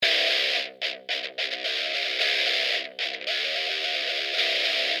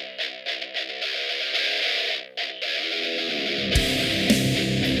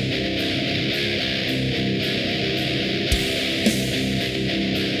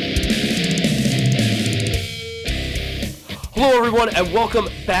Hello, everyone, and welcome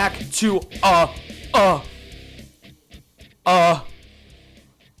back to Is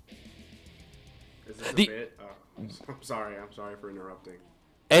this a bit? I'm sorry for interrupting.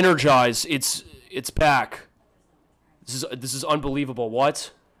 Energize. It's back. This is unbelievable. What?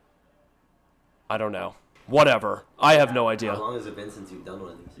 I don't know. Whatever. I have no idea. How long has it been since you've done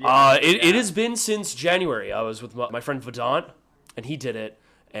one of these? It has been since January. I was with my friend Vedant, and he did it,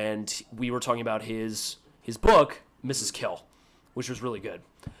 and we were talking about his book, Mrs. Kill, which was really good.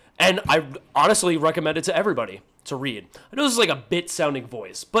 And I honestly recommend it to everybody to read. I know this is like a bit-sounding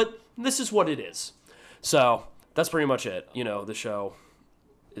voice, but this is what it is. So that's pretty much it. You know, the show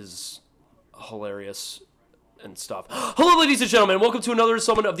is hilarious and stuff. Hello, ladies and gentlemen. Welcome to another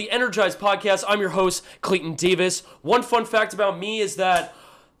installment of the Energized Podcast. I'm your host, Clayton Davis. One fun fact about me is that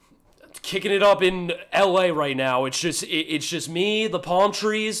kicking it up in LA right now. It's just me, the palm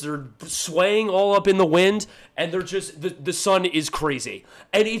trees, they're swaying all up in the wind, and they're just the sun is crazy.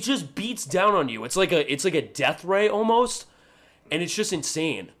 And it just beats down on you. It's like a death ray almost, and it's just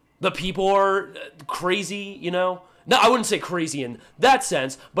insane. The people are crazy, you know? No, I wouldn't say crazy in that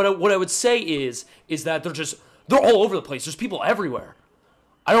sense, but what I would say is that they're all over the place. There's people everywhere.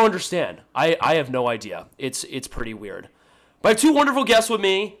 I don't understand. I have no idea. It's pretty weird. But I have two wonderful guests with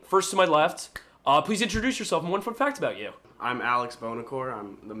me. First to my left, please introduce yourself and one fun fact about you. I'm Alex Bonacore.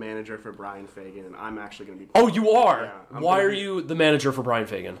 I'm the manager for Brian Fagan, and I'm actually going to be... Oh, you are? Yeah, Why are you the manager for Brian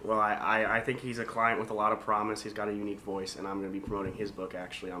Fagan? Well, I think he's a client with a lot of promise. He's got a unique voice, and I'm going to be promoting his book,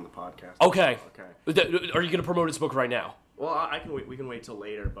 actually, on the podcast. Okay. Are you going to promote his book right now? Well, we can wait till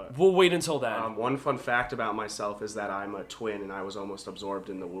later, but... We'll wait until then. One fun fact about myself is that I'm a twin, and I was almost absorbed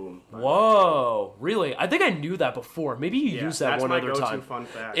in the womb. Whoa, really? I think I knew that before. Maybe you used that one other time. That's my go-to fun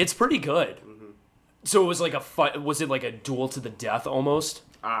fact. It's pretty good. Mm-hmm. So it was like a fight. Was it like a duel to the death almost?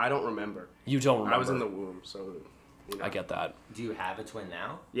 I don't remember. You don't remember? I was in the womb, so... You know. I get that. Do you have a twin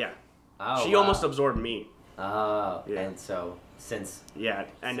now? Yeah. Oh, she almost absorbed me. Oh, yeah. And so since... Yeah,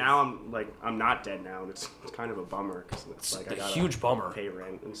 and now I'm not dead now, and it's kind of a bummer, because it's like I got huge bummer. Pay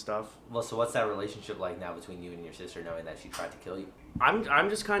rent and stuff. Well, so what's that relationship like now between you and your sister, knowing that she tried to kill you? I'm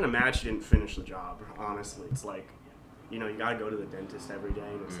just kind of mad she didn't finish the job, honestly. It's like, you know, you gotta go to the dentist every day,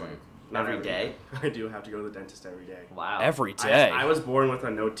 and it's like... Every day? I do have to go to the dentist every day. Wow. Every day? I was born with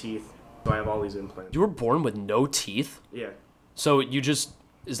no teeth, so I have all these implants. You were born with no teeth? Yeah. So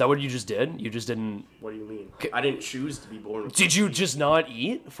is that what you just did? You just didn't... What do you mean? I didn't choose to be born with Did you teeth. just not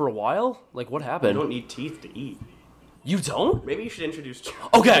eat for a while? Like, what happened? You don't need teeth to eat. You don't? Maybe you should introduce John.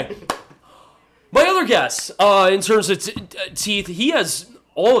 Okay. My other guest, in terms of teeth, he has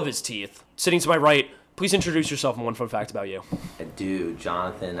all of his teeth. Sitting to my right, please introduce yourself and one fun fact about you. Dude,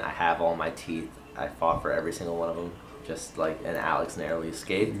 Jonathan, I have all my teeth. I fought for every single one of them, just like an Alex narrowly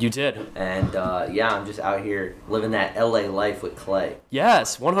escaped. You did. And yeah, I'm just out here living that LA life with Clay.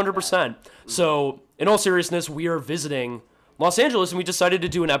 Yes, 100%. So, in all seriousness, we are visiting Los Angeles, and we decided to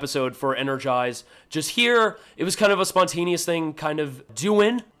do an episode for Energize. Just here, it was kind of a spontaneous thing, kind of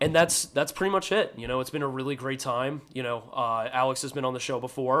doing, and that's pretty much it. You know, it's been a really great time. You know, Alex has been on the show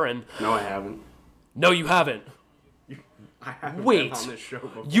before, and... No, I haven't. No, you haven't. I haven't Wait, been on this show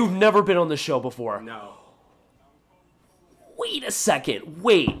before. You've never been on the show before? No. Wait a second.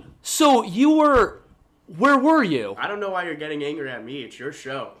 Wait. So where were you? I don't know why you're getting angry at me. It's your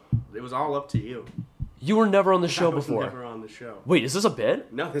show. It was all up to you. You were never on the show I was before. never on the show. Wait, is this a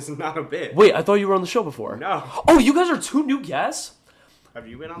bit? No, this is not a bit. Wait, I thought you were on the show before. No. Oh, you guys are two new guests? Have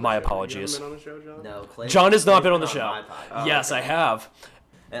you been on the My show? apologies. You haven't been on the show, John? No, Clay. John has not been on the Clay's show. my pod. Yes, okay. I have.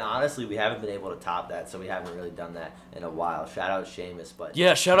 And honestly, we haven't been able to top that, so we haven't really done that in a while. Shout out Seamus, but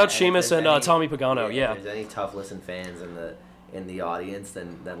Yeah, shout out if Seamus there's and Tommy Pagano. Yeah. If there's any Tough Listen fans in the audience,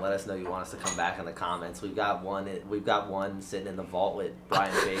 then let us know you want us to come back in the comments. We've got one sitting in the vault with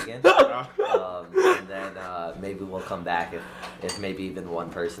Brian Fagan, and then maybe we'll come back if maybe even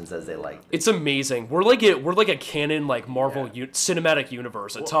one person says they like. It's amazing. We're like a canon like Marvel cinematic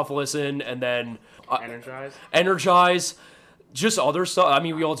universe. A Tough Listen, and then Energize. Just other stuff. I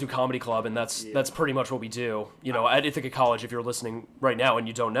mean, we all do comedy club, and that's pretty much what we do. You know, at Ithaca College, if you're listening right now and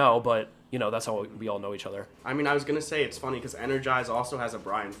you don't know, but you know, that's how we all know each other. I mean, I was gonna say it's funny because Energize also has a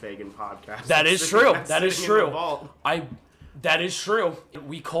Brian Fagan podcast. That is true. That is true. That is true.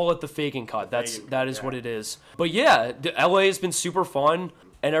 We call it the Fagan Cut. That is what it is. But yeah, LA has been super fun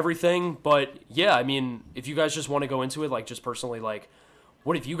and everything. But yeah, I mean, if you guys just want to go into it, like just personally, like,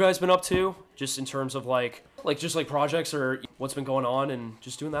 what have you guys been up to? Just in terms of like projects or what's been going on and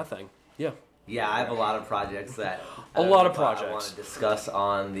just doing that thing. Yeah. Yeah, I have a lot of projects that I want to discuss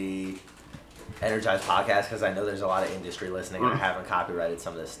on the Energized podcast because I know there's a lot of industry listening and I haven't copyrighted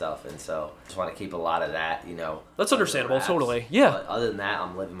some of this stuff, and so just want to keep a lot of that, That's understandable, totally. Yeah. But other than that,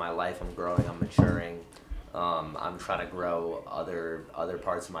 I'm living my life. I'm growing. I'm maturing. I'm trying to grow other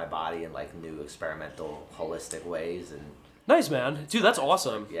parts of my body in like new experimental, holistic ways, and Nice, man. Dude, that's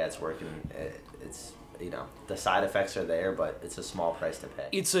awesome. yeah, it's working. It's the side effects are there, but it's a small price to pay.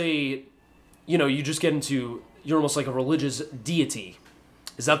 It's you just get into, you're almost like a religious deity.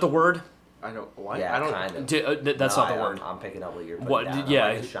 Is that the word? I don't. What? Yeah, I don't. kind of. That's No, not the word. I'm picking up what you're putting What- down. yeah.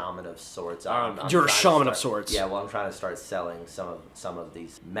 I'm like a shaman of sorts. You're a trying to shaman of start- sorts. Yeah, well, I'm trying to start selling some of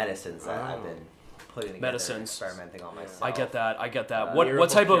these medicines that I've been putting together, Medicines. and experimenting on myself. I get that. Miracle What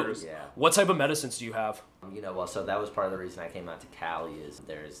type cures. of Yeah. what type of medicines do you have? Well, so that was part of the reason I came out to Cali. Is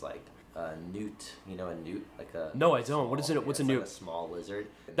there's like a newt, a newt, like a No, I don't. What is it? small- What's a it's newt? Like a small lizard.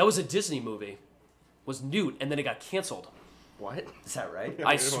 That was a Disney movie. Was Newt, and then it got canceled. What? Is that right?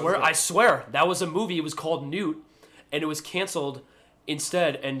 I swear, that was a movie. It was called Newt, and it was canceled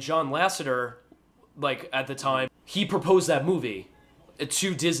instead. And John Lasseter, like at the time, he proposed that movie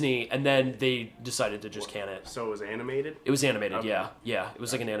to Disney, and then they decided to just can it. So it was animated. It was animated, Okay. yeah. It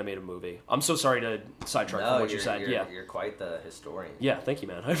was like an animated movie. I'm so sorry to sidetrack No, from what you you're, said. you're, Yeah, you're quite the historian. yeah. Thank you,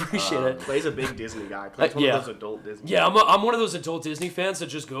 man. I appreciate it. Plays a big Disney guy. Plays one yeah. of those adult Disney. Yeah, I'm one of those adult Disney fans that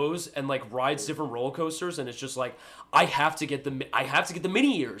just goes and like rides different roller coasters, and it's just like I have to get the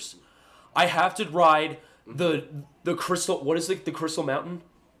mini ears. I have to ride the crystal. What is it? The Crystal Mountain?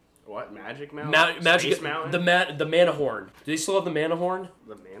 What? Magic Mountain? Magic Space Mountain? the Manahorn. Do they still have the Manahorn?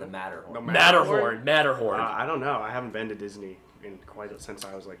 The The Matterhorn. The Matterhorn. I don't know. I haven't been to Disney since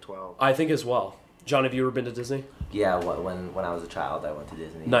I was like 12. I think as well. John, have you ever been to Disney? Yeah, when I was a child, I went to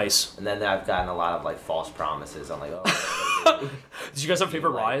Disney. Nice. And then I've gotten a lot of like false promises. I'm like, oh, I'm gonna go to Disney. Did you guys have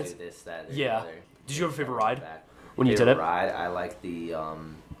favorite Like, rides? do this, that, or the Yeah. other. Did you have a favorite ride Back. when you did Favorite it? ride, I like the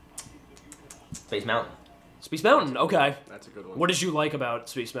Space Mountain. Space Mountain. Okay. That's a good one. What did you like about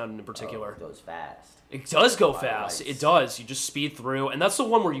Space Mountain in particular? It goes fast. It does go lot of fast. lights. It does. You just speed through, and that's the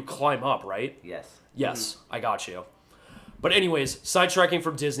one where you climb up, right? Yes. Yes, I got you. But anyways, sidetracking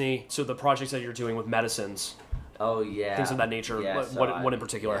from Disney, so the projects that you're doing with medicines. Oh yeah. Things of that nature. What in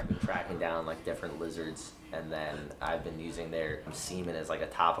particular? I've been tracking down like different lizards, and then I've been using their semen as like a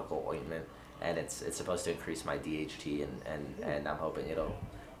topical ointment, and it's supposed to increase my DHT, and I'm hoping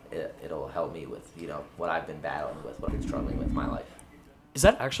it'll help me with what I've been battling with, what I've been struggling with in my life. Is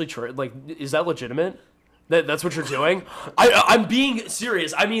that actually true? Like, is that legitimate? That's what you're doing? I'm being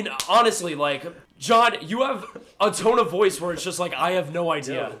serious. I mean, honestly, like, John, you have a tone of voice where it's just like, I have no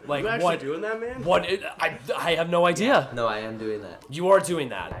idea. Yo, Like, you actually what? doing that, man? I have no idea. No, I am doing that. You are doing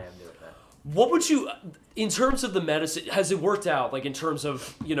that. I am doing that. What would you, in terms of the medicine, has it worked out? Like, in terms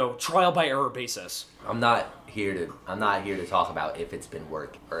of, trial by error basis? I'm not here to talk about if it's been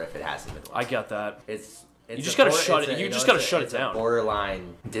working or if it hasn't been working. I get that. It's You just gotta shut it. You just gotta shut it it's a down.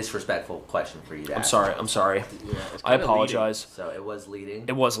 borderline disrespectful question for you to ask. I'm sorry. It's I kinda apologize. So it was leading.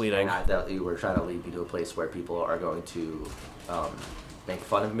 It was leading. And I thought you were trying to lead me to a place where people are going to make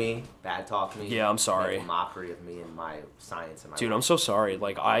fun of me, bad talk me. Yeah, I'm sorry. Make a mockery of me and my science and my. Dude, work. I'm so sorry.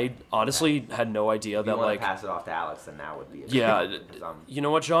 Like, I honestly had no idea If that, you want like, to pass it off to Alex, then that would be. yeah, because you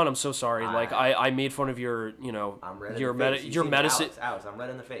know what, John? I'm so sorry. Like, I- I made fun of your, I'm red your in the face. You your see me, medicine. Alex, I'm red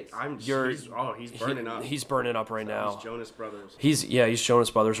in the face. He's burning up. He's burning up right now. He's Jonas Brothers. He's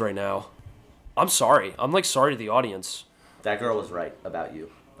Jonas Brothers right now. I'm sorry. I'm like sorry to the audience. That girl was right about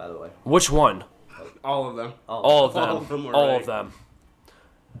you, by the way. Which one? All of them. All of them. All of them were All right. of them.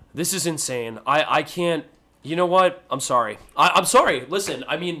 This is insane. I can't. You know what? I'm sorry. I'm sorry. Listen,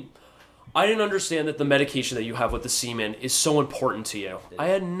 I mean, I didn't understand that the medication that you have with the semen is so important to you. I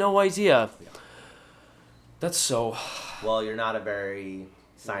had no idea. That's so. Well, you're not a very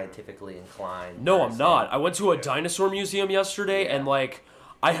scientifically inclined. No, I'm person. not. I went to a dinosaur museum yesterday, Yeah. and like,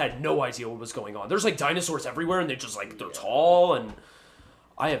 I had no idea what was going on. There's like dinosaurs everywhere, and they're just like they're tall, and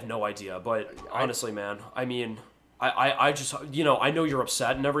I have no idea. But honestly, man, I mean, I just I know you're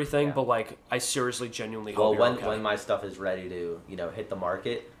upset and everything, Yeah. but like, I seriously, genuinely Well, hope you're when okay. when my stuff is ready to hit the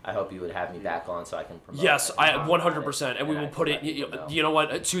market, I hope you would have me back on so I can promote. Yes, it. I 100%, and we will I put can it. let people know. You know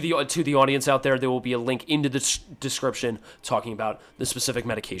what? To the audience out there, there will be a link in the description talking about the specific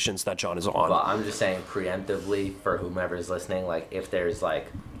medications that John is on. But I'm just saying preemptively for whomever is listening, like if there's like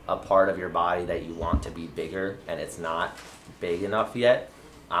a part of your body that you want to be bigger and it's not big enough yet,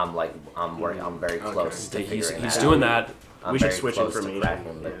 I'm very close to he's figuring he's that doing out. that. I'm We should very switch close to information.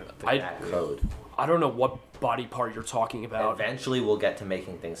 cracking the I- crack code. I don't know what body part you're talking about. Eventually, we'll get to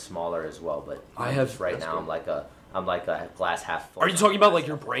making things smaller as well. But I have- just right that's now. good. I'm like a glass half full. Are you talking about like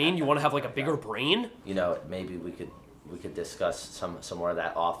your brain? You want to have like a bigger brain? Maybe we could we could discuss some more of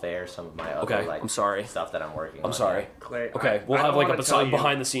that off air. Some of my other Okay, like I'm sorry. stuff that I'm working on. I'm sorry. Clay, Okay, we'll I have don't like wanna tell a you-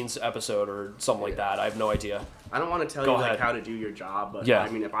 behind the scenes episode or something like that. I have no idea. I don't want to tell Go you ahead. like how to do your job, but Yeah. I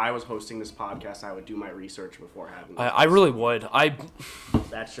mean, if I was hosting this podcast, I would do my research before having. I really would.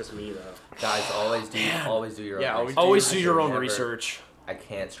 That's just me though. Guys, always do your own Yeah, research. Always do your own Never- research. I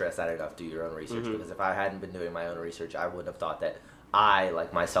can't stress that enough. Do your own research Mm-hmm. because if I hadn't been doing my own research, I would have thought that I,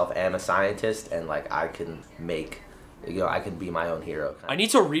 like myself, am a scientist and like I can make, I can be my own hero. I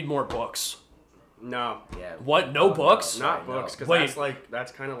need to read more books. No, Yeah. What? No books? not no. books, because Wait.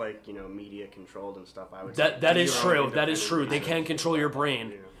 that's kind of like media controlled and stuff. I would. That say. Do is your true. own That is true. They independent can research. control your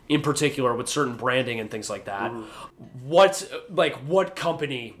brain, Yeah. in particular with certain branding and things like that. Mm-hmm. What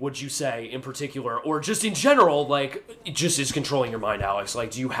company would you say in particular, or just in general, like it just is controlling your mind, Alex?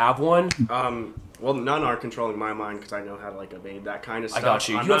 Like, do you have one? Well, none are controlling my mind because I know how to like evade that kind of I stuff. got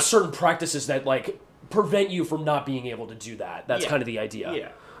you. I'm You have not- certain practices that like prevent you from not being able to do that. That's Yeah. kind of the idea. Yeah,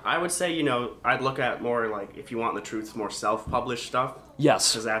 I would say I'd look at more like if you want the truth, more self-published stuff.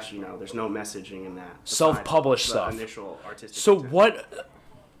 Yes. Because that's there's no messaging in that. besides Self-published the stuff. Initial artistic. So intent. what?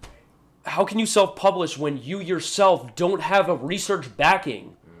 How can you self-publish when you yourself don't have a research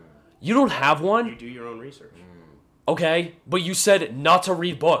backing? You don't have You one, do your own research. okay? But you said not to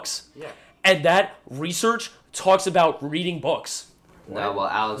read books. Yeah. And that research talks about reading books. No,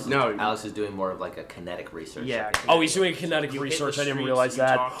 well, No. Alex is doing more of like a kinetic research. Yeah. Oh, he's doing kinetic You hit research. the I didn't streets, realize you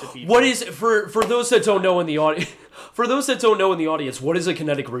that. talk to people. What is for those that don't know in the audience? For those that don't know in the audience, what is a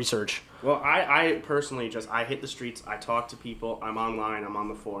kinetic research? Well, I personally I hit the streets, I talk to people, I'm online, I'm on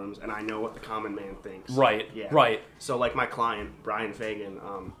the forums, and I know what the common man thinks. Right. Yeah. Right. So like my client Brian Fagan.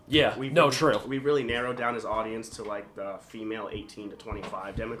 Yeah, true. We really narrowed down his audience to like the female 18 to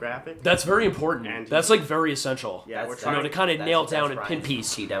 25 demographic. That's very important. And That's like very essential. Yeah, we're That's- trying to kind of that's- nail that's down and Ryan's pin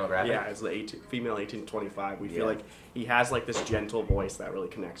piece. key demographic. Yeah, it's the female 18 to 25. We feel Yeah. like he has like this gentle voice that really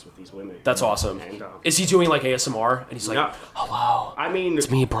connects with these women. That's awesome. And, Is he doing like ASMR? And he's like, No. "Hello, I mean,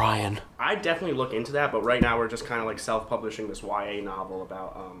 it's me, Brian." I definitely look into that, but right now we're just kind of like self-publishing this YA novel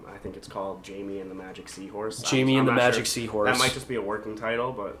about, I think it's called Jamie and the Magic Seahorse. Jamie and I'm the not Magic Seahorse. That might just be a working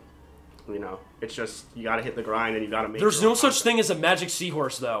title, but it's just you got to hit the grind and you got to make. There's your no own such content. thing as a magic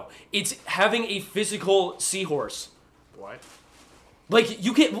seahorse, though. It's having a physical seahorse. What? Like,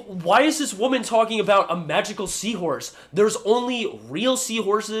 you can't. Why is this woman talking about a magical seahorse? There's only real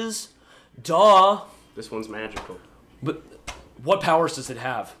seahorses. Duh. This one's magical. But what powers does it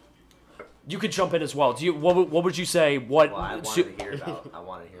have? You could jump in as well. Do you? What would you say? What? Well, I wanted to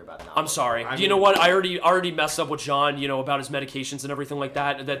hear about. I'm sorry. I You know mean- what? I already messed up with John. About his medications and everything like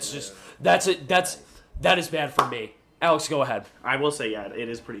that. That's just that is bad for me. Alex, go ahead. I will say, yeah, it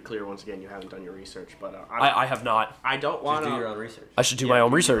is pretty clear. Once again, you haven't done your research, but I have not. I don't want Just to do your own research. I should do Yeah, my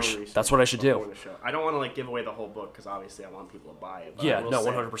own do your research. That's what I should before do. the show. I don't want to like give away the whole book because obviously I want people to buy it. But Yeah, I will no, say,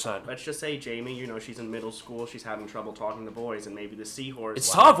 100%. Let's just say Jamie, she's in middle school, she's having trouble talking to boys, and maybe the seahorse.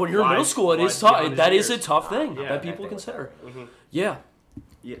 It's tough when you're in middle flies- school. It is flies beyond tough. his That is a ears. tough thing Yeah, that I people think with consider. that. Yeah.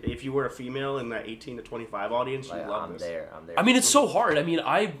 If you were a female in that 18 to 25 audience, you'd Like, love I'm this. there. I'm there. I mean, it's so hard. I mean,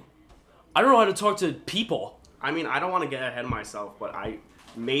 I don't know how to talk to people. I mean, I don't want to get ahead of myself, but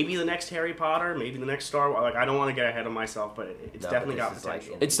maybe the next Harry Potter, maybe the next Star Wars. Like, I don't want to get ahead of myself, but it's No, definitely but got this is, like,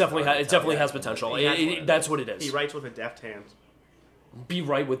 potential. in- It definitely has potential. He has- That's what it is. He writes with a deft hand. Be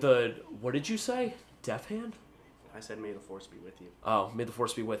right with the. What did you say? Deaf hand? I said, may the force be with you. Oh, may the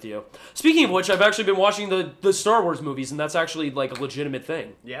force be with you. Speaking of which, I've actually been watching the Star Wars movies, and that's actually like a legitimate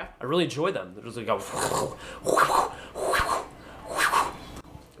thing. Yeah? I really enjoy them. They're just like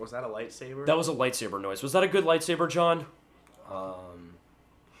Was that a lightsaber? that was a lightsaber noise. Was that a good lightsaber, John?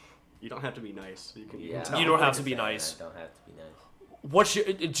 You don't have to be nice. You can Yeah. tell. You don't have to be nice. I don't have to be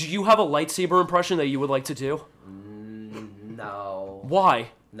nice. Do you have a lightsaber impression that you would like to do? No. Why?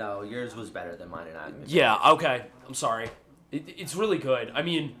 No, yours was better than mine, and I. Yeah, okay. I'm sorry. It's really good. I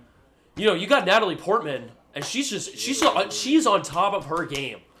mean, you got Natalie Portman, and she's on top of her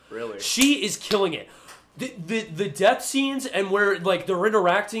game. Really? She is killing it. The death scenes and where like they're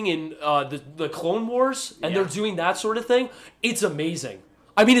interacting in the Clone Wars and they're Yeah. doing that sort of thing, it's amazing.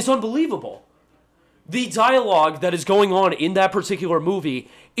 I mean, it's unbelievable. The dialogue that is going on in that particular movie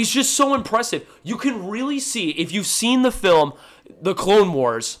is just so impressive. You can really see, if you've seen the film, The Clone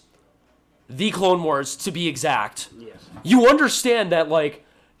Wars to be exact, Yes. you understand that, like,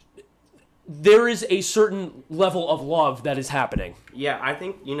 there is a certain level of love that is happening. Yeah, I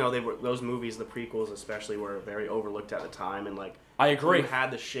think those movies, the prequels especially, were very overlooked at the time, and like I agree. you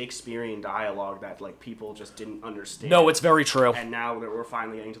had the Shakespearean dialogue that like people just didn't understand. No, it's very true. And now that we're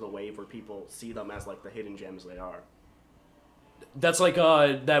finally getting to the wave where people see them as like the hidden gems they are. That's like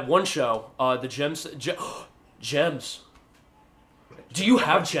that one show, the Gems. Gems. Do you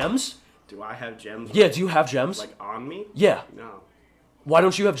have gems? Do I have gems? Yeah, do you have gems? Like on me? Yeah. No. Why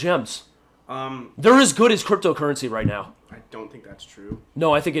don't you have gems? They're as good as cryptocurrency right now. I don't think that's true.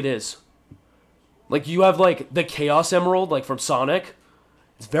 No, I think it is. Like, you have, like, the Chaos Emerald, like, from Sonic.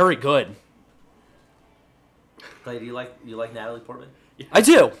 It's very good. Clay, do you like Natalie Portman? I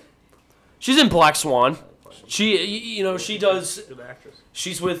do. She's in Black Swan. She does... Good actress.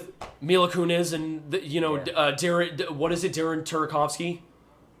 She's with Mila Kunis and, Darren... What is it? Darren Tarakovsky?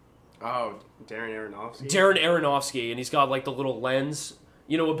 Oh, Darren Aronofsky? Darren Aronofsky, and he's got, like, the little lens,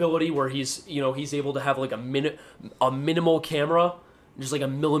 ability where he's able to have, like, a minimal camera, just, like, a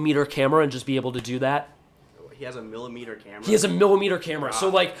millimeter camera, and just be able to do that. He has a millimeter camera? He has a millimeter camera. Wow. So,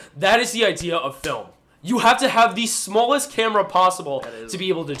 like, that is the idea of film. You have to have the smallest camera possible to be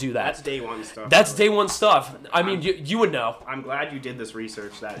able to do that. That's day one stuff. That's day one stuff. I mean, you would know. I'm glad you did this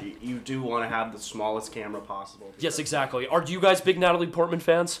research that you do want to have the smallest camera possible. Yes, exactly. Are you guys big Natalie Portman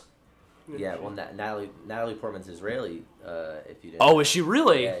fans? Yeah, well, Natalie Portman's Israeli, if you didn't. Oh, is she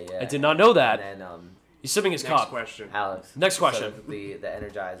really? Yeah. I did not know that. And then, He's sipping his Next cup. question. Alex. Next question. So the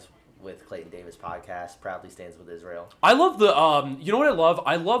Energize with Clayton Davis podcast proudly stands with Israel. I love the, you know what I love?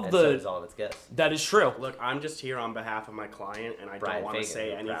 I love And the... so does all of its guests. That is true. Look, I'm just here on behalf of my client, and I Brian don't want to Fagan, say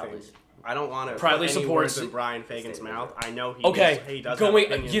who anything. proudly- I don't want to Proudly put any supports- words in Brian Fagan's mouth. I know he Okay, he does have going.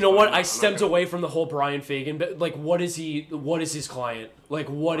 opinions, You know what? but I I'm not stepped gonna- away from the whole Brian Fagan, but like, what is he? What is his client? Like,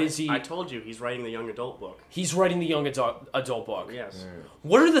 what is he? I told you he's writing the young adult book. He's writing the young adult book. Yes,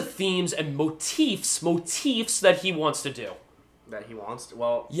 What are the themes and motifs that he wants to do? that he wants to.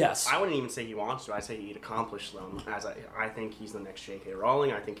 Well, Yes. I wouldn't even say he wants to. I say he'd accomplish them. As I think he's the next J.K.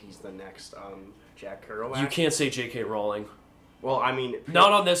 Rowling. I think he's the next Jack Kerouac. You can't say J.K. Rowling. Well, I mean,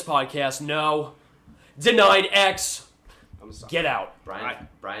 Not on this podcast. No. Denied. X. I'm sorry. Get out. Brian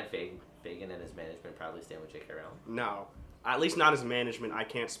Fagan and his management proudly stand with J.K. Rowling. No, at least not as management. I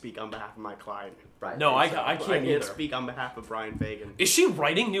can't speak on behalf of my client. Brian No, I Fagan. can't either. speak on behalf of Brian Fagan. Is she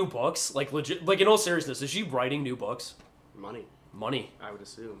writing new books? Like legit? Like in all seriousness, is she writing new books? Money, Money. I would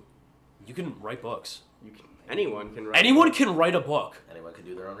assume. You can write books. Anyone can write. Anyone can write a book. Anyone can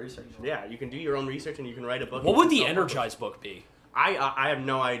do their own research. Yeah, you can do your own research and you can write a book. What and would the self-publish. Energize book be? I have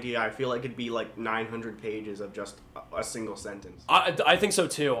no idea. I feel like it'd be like 900 pages of just a single sentence. I think so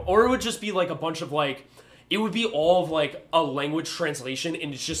too. Or it would just be like a bunch of like, it would be all of like a language translation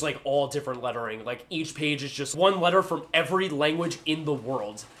and it's just like all different lettering. Like each page is just one letter from every language in the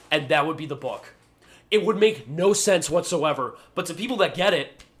world. And that would be the book. It would make no sense whatsoever. But to people that get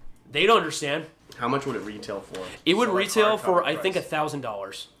it, they'd understand. How much would it retail for? It would So, like, retail for, hardcover I think, price.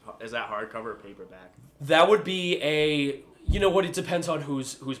 $1,000. Is that hardcover or paperback? That would be a, you know what, it depends on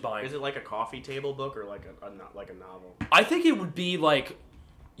who's buying. Is it like a coffee table book or like a novel? I think it would be like,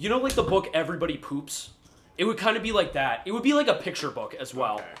 you know, like the book Everybody Poops? It would kind of be like that. It would be like a picture book as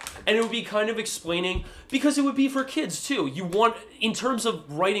well. Okay. And it would be kind of explaining, because it would be for kids too. You want, in terms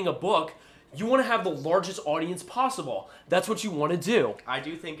of writing a book, you want to have the largest audience possible. That's what you want to do. I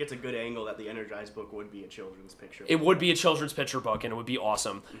do think it's a good angle that the Energized book would be a children's picture. It would be a children's picture book, and it would be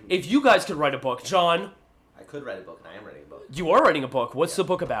awesome. If you guys could write a book, John, I could write a book, and I am writing a book. you are writing a book. What's the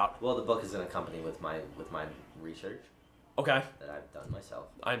book about? Well, the book is in a company with my research Okay. that I've done myself.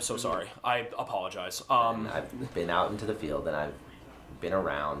 I'm so sorry. I apologize. And I've been out into the field, and I've been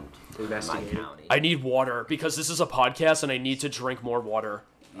around my Investigated. county. I need water because this is a podcast, and I need to drink more water.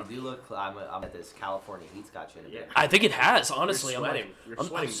 You do look. I'm at this California heat's got you in a bit. I think it has, honestly. You're sweating. I'm You're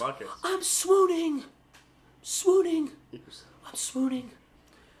sweating buckets. I'm swooning. Swooning. I'm swooning.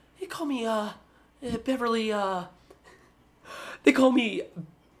 They call me, Beverly, they call me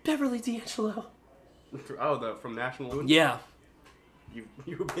Beverly D'Angelo. Oh, from National Lampoon? Yeah. You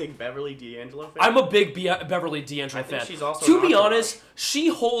a big Beverly D'Angelo fan? I'm a big Beverly D'Angelo I think fan. she's also To an be entourage. honest, she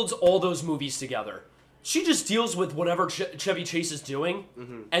holds all those movies together. She just deals with whatever Chevy Chase is doing,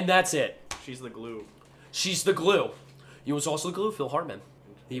 and that's it. She's the glue. She's the glue. He was also the glue, Phil Hartman.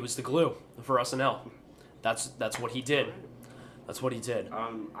 He was the glue for SNL. That's what he did. That's what he did.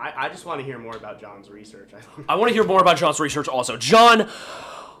 I just want to hear more about John's research. I want to hear more about John's research also. John,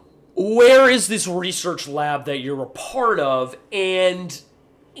 where is this research lab that you're a part of? And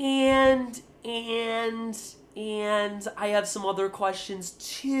I have some other questions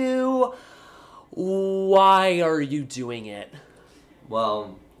too. Why are you doing it?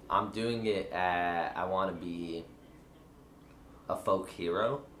 Well, I'm doing it. I want to be a folk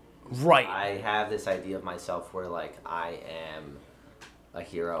hero. Right. I have this idea of myself where like I am a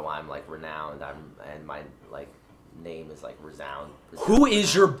hero. I'm like renowned. And my like name is like resound. Who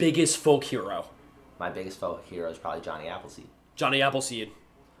is your biggest folk hero? My biggest folk hero is probably Johnny Appleseed. Johnny Appleseed.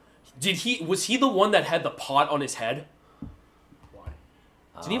 Was he the one that had the pot on his head? Why?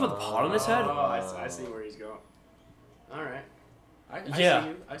 Didn't he have the pot on his head? Oh, I see where he's going. All right. I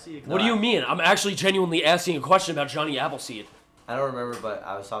Yeah. I see you. What do you mean? I'm actually genuinely asking a question about Johnny Appleseed. I don't remember, but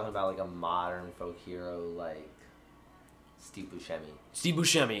I was talking about like a modern folk hero like Steve Buscemi. Steve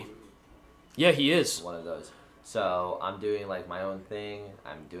Buscemi. Yeah, he is. One of those. So I'm doing like my own thing.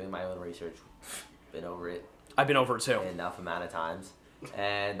 I'm doing my own research. Been over it I've been over it too. enough amount of times.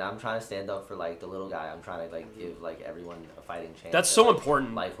 And I'm trying to stand up for like the little guy. I'm trying to like give like everyone a fighting chance. That's at, so like,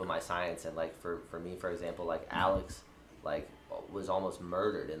 important. Life with my science, and like for me, for example, like Alex, like was almost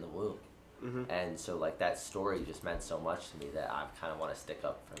murdered in the womb. And so like that story just meant so much to me that I kind of want to stick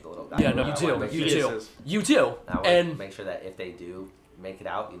up for the little guy. Yeah, no, I you wanna do. make You sure- do. You do. I want And to make sure that if they do make it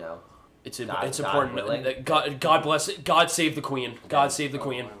out, you know, it's God important. willing. That God bless it. God save the Queen. God save the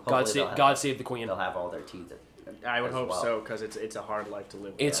Queen. Hopefully they'll God have- save the Queen. they'll have all their teeth. I would as hope well. so, because it's a hard life to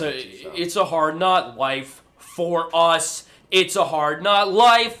live. It's without a it, so. it's a hard not life for us. It's a hard not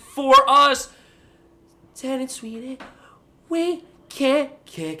life for us. Ten and Sweden, we can't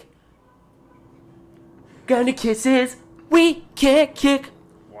kick. Gonna kisses, we can't kick.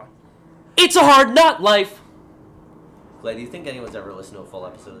 What? It's a hard not life. Clay, do you think anyone's ever listened to a full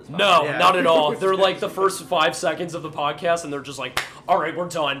episode of this? No, Yeah. not at all. They're like the first 5 seconds of the podcast, and they're just like, "All right, we're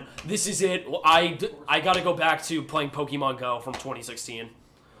done. This is it. I gotta go back to playing Pokemon Go from 2016.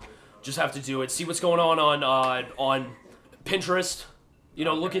 Just have to do it. See what's going on Pinterest. You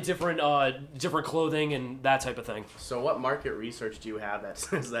know, look at different clothing and that type of thing. So what market research do you have that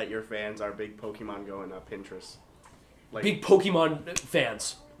says that your fans are big Pokemon Go and Pinterest? Like, Big Pokemon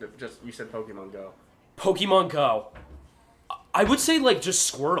fans. just you said Pokemon Go. Pokemon Go. I would say like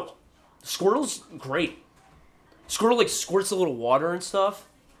just Squirtle. Squirtle's great. Squirtle like squirts a little water and stuff.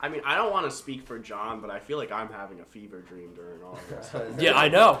 I mean, I don't want to speak for John, but I feel like I'm having a fever dream during all of this. Yeah, I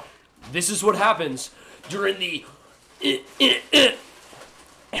know. This is what happens during the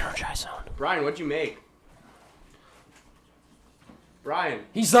Energize Zone. Brian, what'd you make? Brian,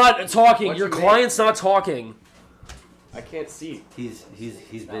 He's not talking. What Your you client's not talking. I can't see. He's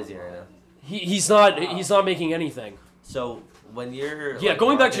busy right now. He's not making anything. So when you're Yeah, like,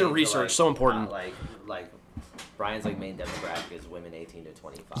 going back to your marketing research, so important. Like Brian's like main demographic is women 18 to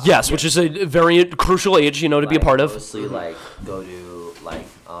 25. Yes, which is a very crucial age, you know, to be a Like, part of. Mostly like go to like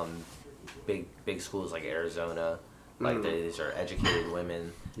big schools like Arizona. Like these are educated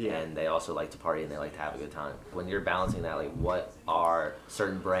women, Yeah. and they also like to party and they like to have a good time. When you're balancing that, like what are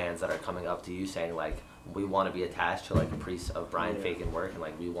certain brands that are coming up to you saying like we want to be attached to like a piece of Brian Fagan work and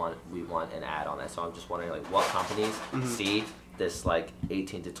like we want an ad on that. So I'm just wondering like what companies see this like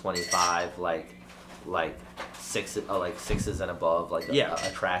 18 to 25 like sixes and above like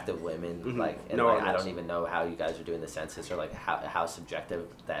attractive women like and No, like I don't even know how you guys are doing the census or like how subjective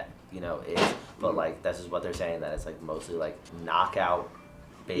that you know is, but like this is what they're saying, that it's like mostly like knockout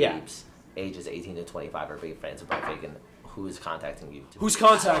babes ages 18 to 25 are big fans of Brian Fagan. Who is contacting you? Who's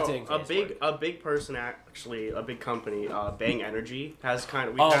contacting? So, a big person, actually, a big company, Bang Energy has kind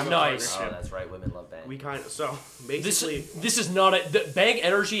of. We Oh, kind of nice. Oh, partnership. that's right. Women love Bang. We kind of so This basically. this is not a Bang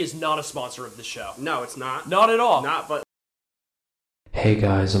Energy is not a sponsor of this show. No, it's not. Not at all. Not, but Hey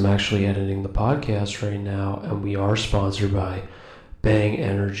guys, I'm actually editing the podcast right now, and we are sponsored by Bang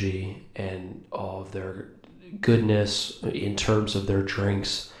Energy and all of their goodness in terms of their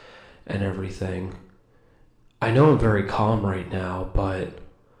drinks and everything. I know I'm very calm right now, but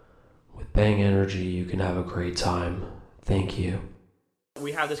with Bang Energy, you can have a great time. Thank you.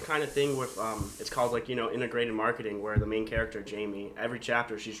 we have this kind of thing with it's called like integrated marketing, where the main character Jamie, every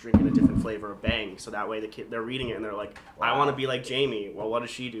chapter she's drinking a different flavor of Bang, so that way the kid they're reading it and they're like, I want to be like Jamie. Well, what does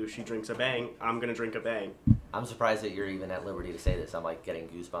she do? She drinks a Bang. I'm gonna drink a Bang. I'm surprised that you're even at liberty to say this. I'm like getting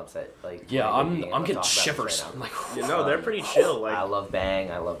goosebumps at like. Yeah, like, I'm being able to getting talk about this shivers. right I'm now. like, They're pretty chill. Like I love Bang.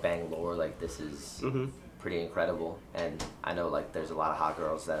 I love Bang lore. Like this is pretty incredible. And I know like there's a lot of hot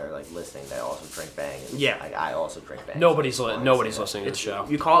girls that are like listening that also drink Bang. And, Yeah. like, I also drink Bang. nobody's so I just wanted nobody's to say that. listening to the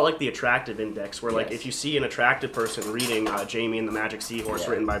show. you call it like the attractive index, where like Yes. if you see an attractive person reading Jamie and the Magic Seahorse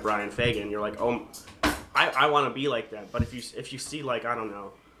written by Brian Fagan, you're like, oh, I want to be like that. But if you see like I don't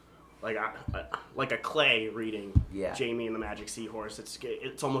know, like a Clay reading Jamie and the Magic Seahorse,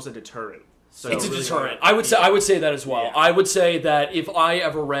 it's almost a deterrent. So It's a really deterrent. like- I would say that as well. Yeah. I would say that if I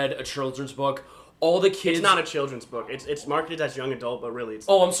ever read a children's book, all the kids. It's not a children's book. It's marketed as young adult, but really it's.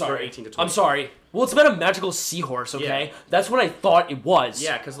 Oh, I'm for sorry. 18 to 20. I'm sorry. Well, it's about a magical seahorse. Okay, Yeah. that's what I thought it was.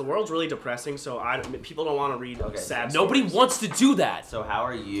 Yeah, because the world's really depressing, so people don't want to read sad. Nobody stories. wants to do that. So how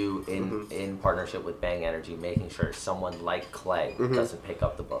are you in partnership with Bang Energy making sure someone like Clay doesn't pick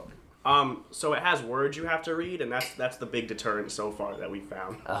up the book? So it has words you have to read, and that's the big deterrent so far that we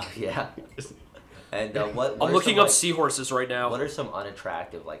found. Oh yeah. And what I'm are looking some, up seahorses right now. What are some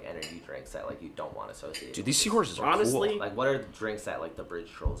unattractive like energy drinks that like you don't want to associate? Dude, with these seahorses are Honestly, cool. Like, what are the drinks that like the bridge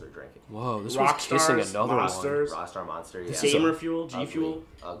trolls are drinking? Whoa, this Rock one's kissing Stars, another Monsters. Rockstar Monster, yeah. Gamer Fuel, G Ugly, Fuel,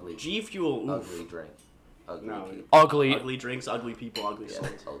 ugly, G Fuel. Oof. ugly drink, ugly No. people. one. Ugly. Ugly drinks, ugly people, ugly Yeah,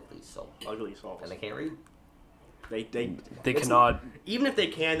 souls. ugly soul. Ugly souls. And they can't read. They They it's- cannot. Even if they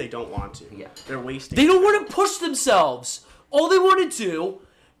can, they don't want to. Yeah. They're wasting. They don't want to push themselves. All they want to do,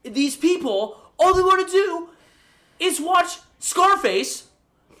 these people, all they want to do is watch Scarface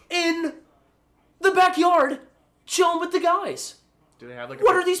in the backyard chilling with the guys. Do they have like?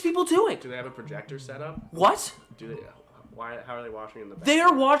 What are these people doing? Do they have a projector set up? What? Do they? Why? How are they watching in the back? They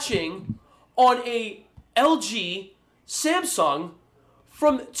are watching on a LG Samsung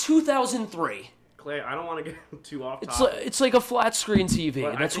from 2003. Clay, I don't want to get too off It's topic. it's like a flat screen TV.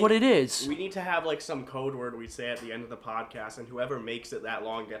 But I That's think what it is. We need to have like some code word we say at the end of the podcast, and whoever makes it that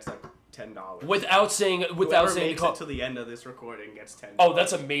long gets like $10. Without saying Whoever the makes call. it to the end of this recording gets $10. Oh,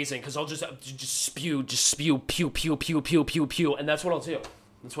 that's amazing, because I'll just spew, pew, pew, pew, pew, pew, pew, and that's what I'll do.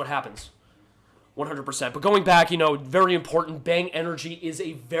 That's what happens. 100%. But going back, very important, Bang Energy is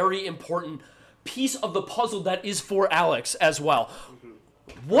a very important piece of the puzzle that is for Alex as well.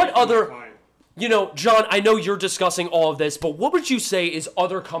 What other, Fine. John, I know you're discussing all of this, but what would you say is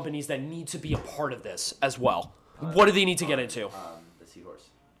other companies that need to be a part of this as well? What do they need to get into? The seahorse.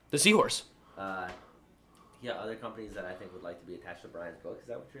 The Seahorse. Yeah, other companies that I think would like to be attached to Brian's book. Is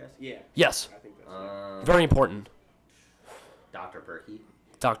that what you're asking? Yeah. Yes. I think that's Very important. Dr. Perky.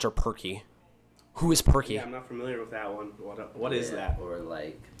 Dr. Perky. Who is Perky? Yeah, I'm not familiar with that one. What is that? Or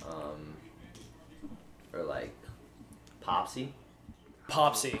like Popsy.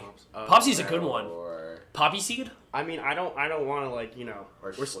 Popsy. Popsy's a good one. Or Poppy seed? I mean, I don't want to like or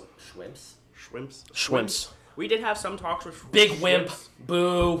we're Schwimps. Shrimps. Shrimps. We did have some talks with Big wimp. Shrimps,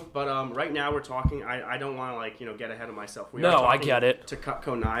 Boo. but right now we're talking. I don't want to get ahead of myself. We No, are I talking get it. To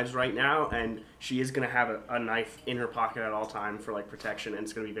Cutco Knives right now, and she is gonna have a knife in her pocket at all time for like protection, and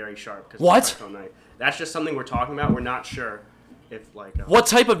it's gonna be very sharp. Cause What? It's a Cutco knife. That's just something we're talking about. We're not sure if like What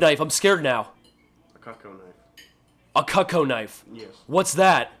type of knife? I'm scared now. a Cutco knife. A Cutco knife. Yes, What's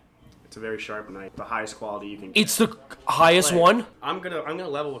that? it's a very sharp knife, the highest quality you can get. It's the highest Like, one? I'm gonna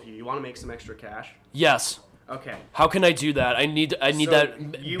level with you. You want to make some extra cash? Yes. Okay. How can I do that? I need So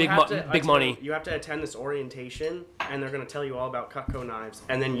that you big have to big money. You have to attend this orientation, and they're going to tell you all about Cutco knives.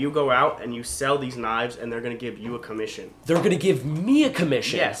 And then you go out and you sell these knives, and they're going to give you a commission. They're going to give me a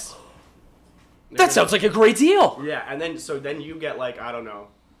commission. Yes. That sounds like a great deal. Yeah, and then you get like, I don't know,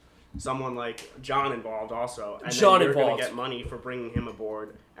 someone like John involved also. And John then you're going involved. to get money for bringing him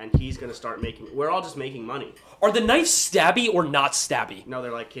aboard, and he's going to start making. We're all just making money. Are the knives stabby or not stabby? No,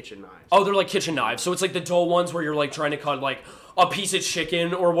 they're like kitchen knives. Oh, they're like kitchen knives. So it's like the dull ones where you're like trying to cut like a piece of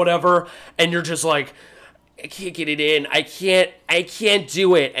chicken or whatever, and you're just like, I can't get it in. I can't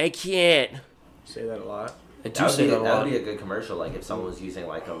do it. I can't. Say that a lot. I do say that a That lot. would be a good commercial. Like if someone was using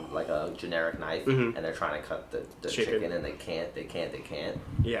like a generic knife and they're trying to cut the chicken and they can't.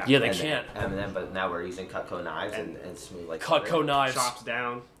 Yeah. Yeah, they And can't. But now we're using Cutco knives and smooth like Cutco knives. Chops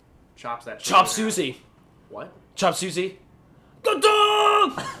down. Chops that. chicken Chop in half. Susie. What? Chop Susie. The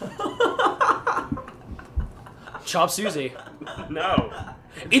dog! Chop Susie. No.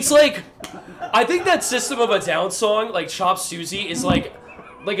 It's like, I think that System of a Down song, like Chop Susie, is like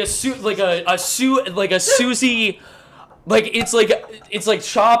a Susie, like it's like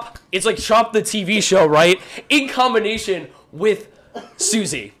Chop the TV show, right? In combination with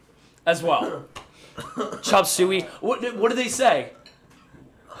Susie, as well. Chop Suey. What do they say?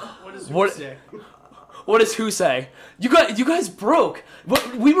 What does What- say? What does who say? You guys broke.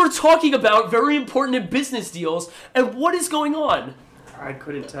 We were talking about very important business deals, and what is going on? I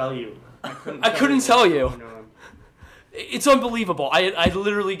couldn't tell you. I couldn't tell you. what's going on. It's unbelievable. I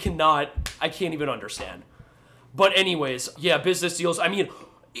literally cannot. I can't even understand. But anyways, yeah, business deals. I mean,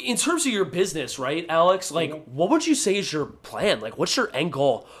 in terms of your business, right, Alex? Like, what would you say is your plan? Like, what's your end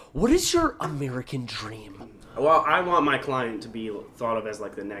goal? What is your American dream? Well, I want my client to be thought of as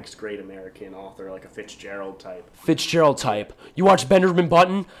like the next great American author, like a Fitzgerald type. Fitzgerald type. You watch Benjamin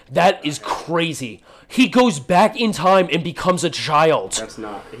Button? That is crazy. He goes back in time and becomes a child. That's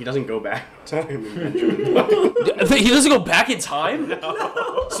not. He doesn't go back in time in Benjamin. He doesn't go back in time?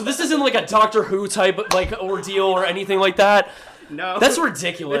 No. So this isn't like a Doctor Who type like ordeal or anything like that? No. That's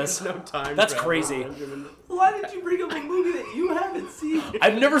ridiculous. There's no time. That's travel crazy. in Benjamin. Why did you bring up a movie that you haven't seen?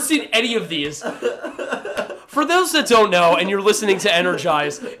 I've never seen any of these. For those that don't know, and you're listening to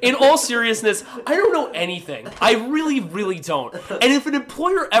Energize, in all seriousness, I don't know anything. I really, really don't. And if an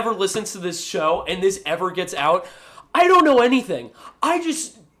employer ever listens to this show and this ever gets out, I don't know anything. I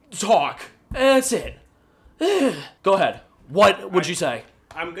just talk. That's it. Go ahead. What would you say?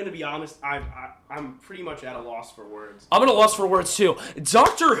 I'm gonna be honest. I'm pretty much at a loss for words. I'm at a loss for words too.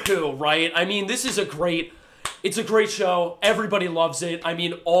 Doctor Who, right? I mean, this is it's a great show. Everybody loves it. I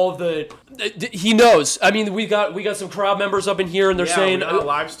mean, he knows. I mean, we got some crowd members up in here, and they're saying we got a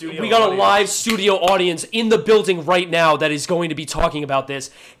live studio. We got a live studio audience in the building right now that is going to be talking about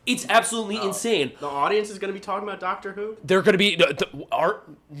this. It's absolutely insane. The audience is going to be talking about Doctor Who. They're going to be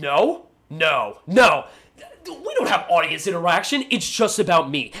no. We don't have audience interaction. It's just about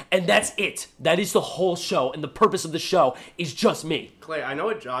me. And that's it. That is the whole show. And the purpose of the show is just me. Clay, I know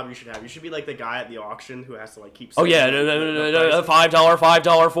what job you should have. You should be like the guy at the auction who has to like keep... Oh, yeah. $5,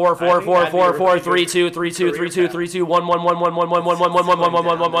 $4, 4, 4, 4, 3, 2, 3, 2, 3, 2, 3, 2, 1, 1, 1, 1, 1, 1, 1, 1, 1, 1, 1,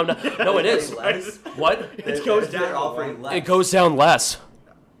 1, 1, 1. No, it is. What? It goes down. It goes down less.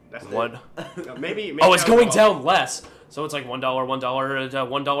 That's What? Maybe Oh, it's going down less. So it's like $1, $2.50,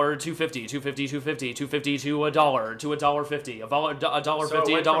 $2.50, $2.50 to $1, to $1.50, $1.50,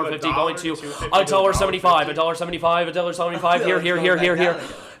 $1.50, going to $1.75, $1.75, $1.75. Here.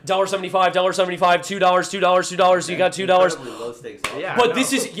 $1.75, $2. You got $2. Yeah, But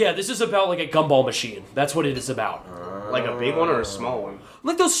this is about like a gumball machine. That's what it is about. like a big one or a small one?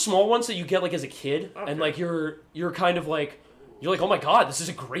 Like those small ones that you get like as a kid, and like you're kind of like oh my god, this is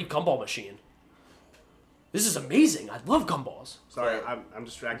a great gumball machine. This is amazing. I love gumballs. Sorry, I'm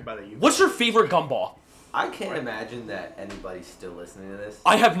distracted by the youth. What's your favorite gumball? I can't imagine that anybody's still listening to this.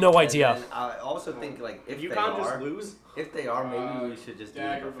 I have no idea. And I also think like if You they can't are, just lose? if they are, maybe we should just do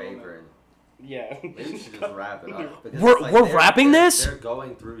them a favor and Yeah. maybe we should just wrap it up. Because We're- it's like we're they're- wrapping they're- this? They're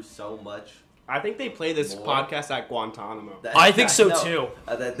going through so much. I think they play this More? podcast at Guantanamo. I think so, too.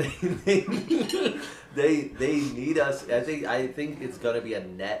 That they need us. I think it's gonna be a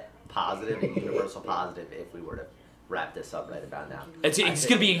net positive, a universal positive if we were to wrap this up right about now. It's going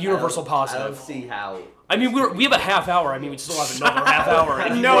to be a universal I positive. don't see how. I mean, we have a half hour. I mean, we still have another half hour.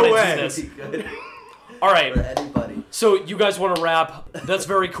 If you No wanna do way. this. Good All right. for anybody. So you guys want to wrap? That's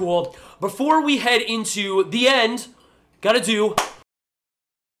very cool. Before we head into the end, got to do...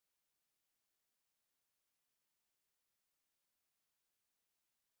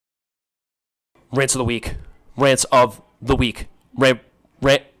 Rants of the week. Rants of the week. Rants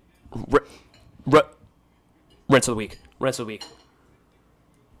of the week. Rants of the week.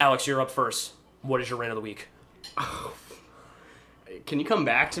 Alex, you're up first. What is your rant of the week? Can you come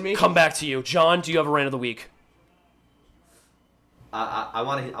back to me? Come back to you. John, do you have a rant of the week? I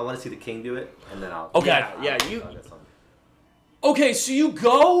want to see the king do it, and then I'll. Okay. Yeah, you. That's fine. Okay, so you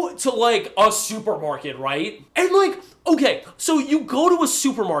go to, like, a supermarket, right? And, like, okay, so you go to a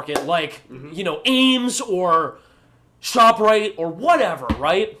supermarket, like, you know, Ames or ShopRite or whatever,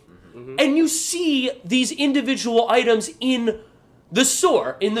 right? And you see these individual items in the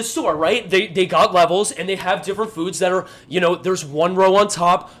store, right? They got levels, and they have different foods that are, you know, there's one row on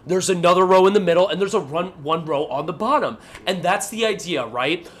top, there's another row in the middle, and there's one row on the bottom. And that's the idea,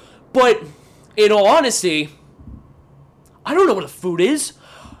 right? But, in all honesty... I don't know what the food is.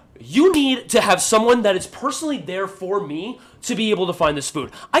 You need to have someone that is personally there for me to be able to find this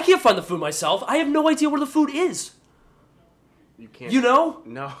food. I can't find the food myself. I have no idea where the food is. You can't. You know?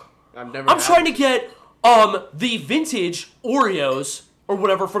 No, I've never. I'm trying to get the vintage Oreos or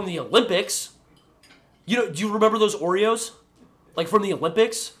whatever from the Olympics. You know, do you remember those Oreos? Like from the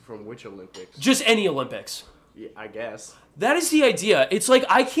Olympics? From which Olympics? Just any Olympics. Yeah, I guess. That is the idea. It's like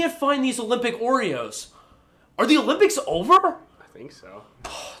I can't find these Olympic Oreos. Are the Olympics over? I think so.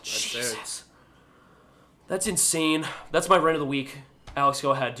 Oh, That's Jesus. That's insane. That's my rant of the week. Alex,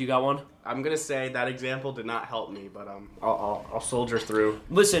 go ahead. Do you got one? I'm gonna say that example did not help me, but I'll soldier through.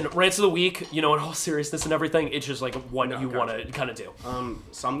 Listen, rants of the week, you know, in all seriousness and everything, it's just like what you gotcha. want to kind of do.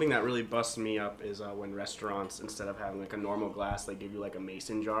 Something that really busts me up is when restaurants, instead of having like a normal glass, they give you like a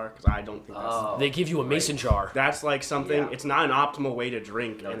mason jar, because I don't think that's They give you a mason jar. that's like something. Yeah. It's not an optimal way to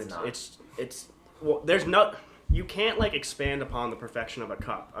drink, No, and it's not. it's well, there's no. You can't like expand upon the perfection of a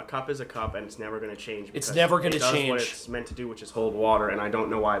cup. A cup is a cup, and it's never going to change. It's because never gonna it does change. what it's meant to do, which is hold water, and I don't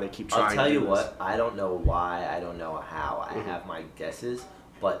know why they keep trying. I'll tell to you do what. I don't know why. I don't know how. I have my guesses,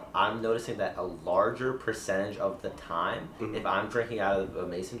 but I'm noticing that a larger percentage of the time, if I'm drinking out of a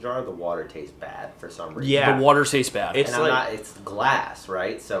mason jar, the water tastes bad for some reason. Yeah. The water tastes bad. It's And I'm like- not. It's glass,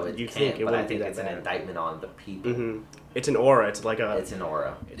 right? So it You can't. think it but I wouldn't be think that it's an bad. indictment on the people. This. It's an aura. It's like a. It's an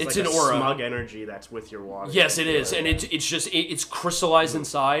aura. It's like an a aura. smug energy that's with your water. Yes, it is, and it's just it's crystallized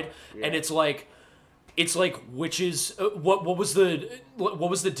inside, and it's like It's like witches. What was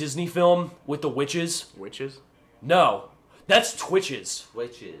the Disney film with the witches? Witches? No, that's Twitches.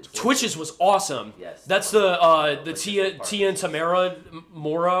 Twitches was awesome. Yes. That's the Tia and Tamara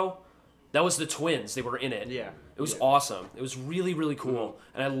Morrow. That was the twins. They were in it. Yeah. It was awesome. It was really, really cool.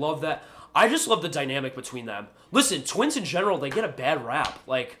 And I love that. I just love the dynamic between them. Listen, twins in general, they get a bad rap.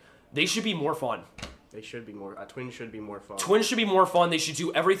 Like, they should be more fun. They should be more. Twins should be more fun. Twins should be more fun. They should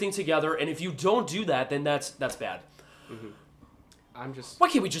do everything together. And if you don't do that, then that's bad. Why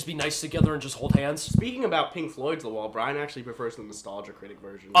can't we just be nice together and just hold hands? Speaking about Pink Floyd's The Wall, Brian actually prefers the Nostalgia Critic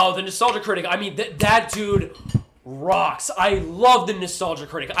version. Oh, the Nostalgia Critic. I mean, that dude rocks. I love the Nostalgia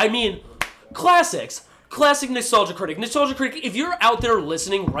Critic. I mean, classics. Classic Nostalgia Critic. Nostalgia Critic, if you're out there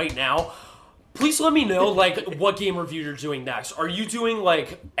listening right now, please let me know, like, what game review you're doing next. Are you doing,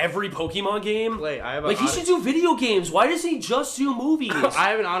 like, every Pokemon game? Clay, I have he should do video games. Why does he just do movies? I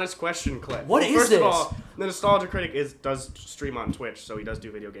have an honest question, Clay. What is First this? of all, the Nostalgia Critic does stream on Twitch, so he does do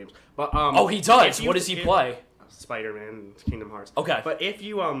video games. But Oh, he does. What does he play? Spider-Man and Kingdom Hearts. Okay. But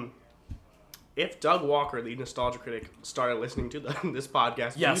if Doug Walker, the Nostalgia Critic, started listening to this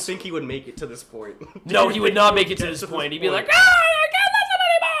podcast, do you Yes. think he would make it to this point? No, he would not make it to this point. He'd be like, I can't listen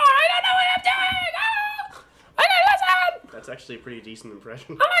anymore. I don't know what I'm doing. I can't listen. That's actually a pretty decent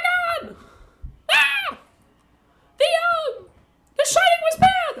impression. Oh my god! Ah! The Shining was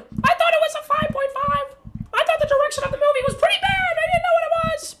bad! I thought it was a 5.5! I thought the direction of the movie was pretty bad! I didn't know what it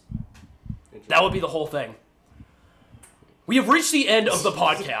was! That would be the whole thing. We have reached the end of the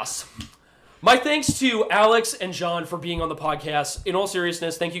podcast. My thanks to Alex and John for being on the podcast. In all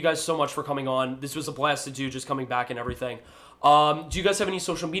seriousness, thank you guys so much for coming on. This was a blast to do, just coming back and everything. Do you guys have any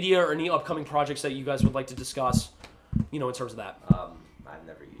social media or any upcoming projects that you guys would like to discuss, in terms of that? I've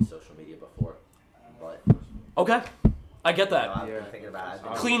never used social media before, but Okay. I get that. I've been thinking about it.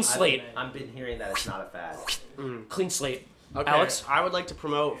 Clean slate. I've been hearing that it's not a fad. Clean slate. Okay, Alex? I would like to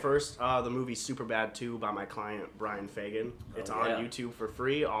promote first the movie Superbad 2 by my client Brian Fagan. It's on yeah. YouTube for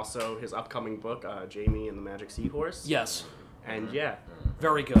free. Also, his upcoming book, Jamie and the Magic Seahorse. Yes. And yeah,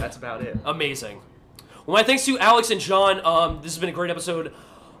 Very good. that's about it. Amazing. Well, my thanks to Alex and John. This has been a great episode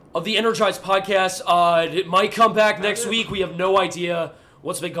of the Energized Podcast. It might come back next week. We have no idea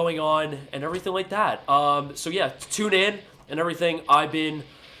what's been going on and everything like that. So yeah, tune in and everything. I've been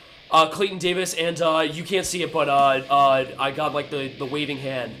Clayton Davis, and you can't see it, but I got like the waving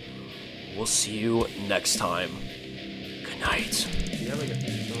hand. We'll see you next time. Good night. Do you have like a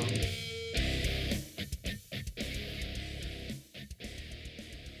theme song?